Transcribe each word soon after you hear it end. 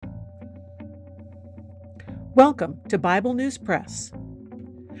Welcome to Bible News Press.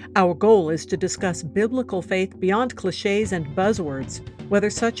 Our goal is to discuss biblical faith beyond cliches and buzzwords, whether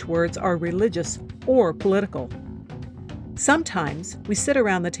such words are religious or political. Sometimes we sit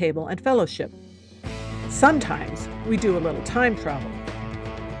around the table and fellowship. Sometimes we do a little time travel.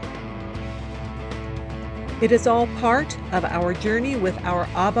 It is all part of our journey with our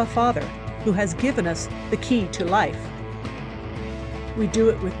Abba Father, who has given us the key to life. We do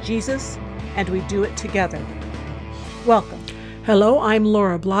it with Jesus, and we do it together. Welcome. Hello, I'm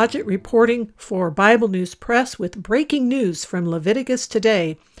Laura Blodgett reporting for Bible News Press with breaking news from Leviticus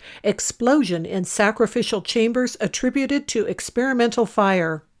today. Explosion in sacrificial chambers attributed to experimental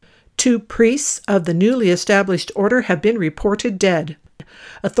fire. 2 priests of the newly established order have been reported dead.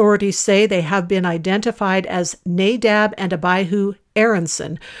 Authorities say they have been identified as Nadab and Abihu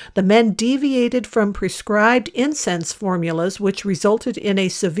Aronson. The men deviated from prescribed incense formulas, which resulted in a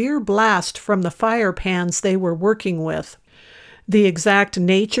severe blast from the fire pans they were working with. The exact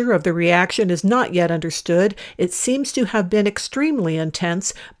nature of the reaction is not yet understood. It seems to have been extremely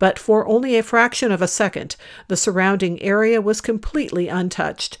intense, but for only a fraction of a second. The surrounding area was completely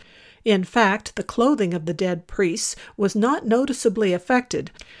untouched. In fact, the clothing of the dead priests was not noticeably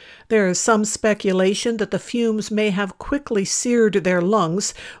affected. There is some speculation that the fumes may have quickly seared their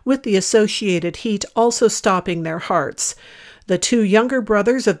lungs, with the associated heat also stopping their hearts. The 2 younger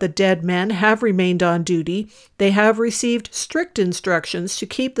brothers of the dead men have remained on duty. They have received strict instructions to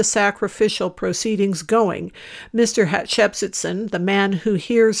keep the sacrificial proceedings going. Mr. Hatshepsut, the man who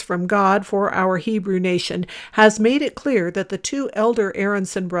hears from God for our Hebrew nation, has made it clear that the 2 elder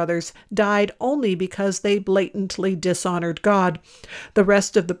Aronson brothers died only because they blatantly dishonored God. The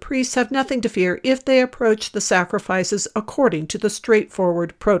rest of the priests have nothing to fear if they approach the sacrifices according to the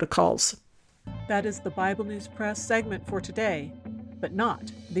straightforward protocols. That is the Bible News Press segment for today, but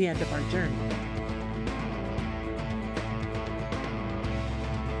not the end of our journey.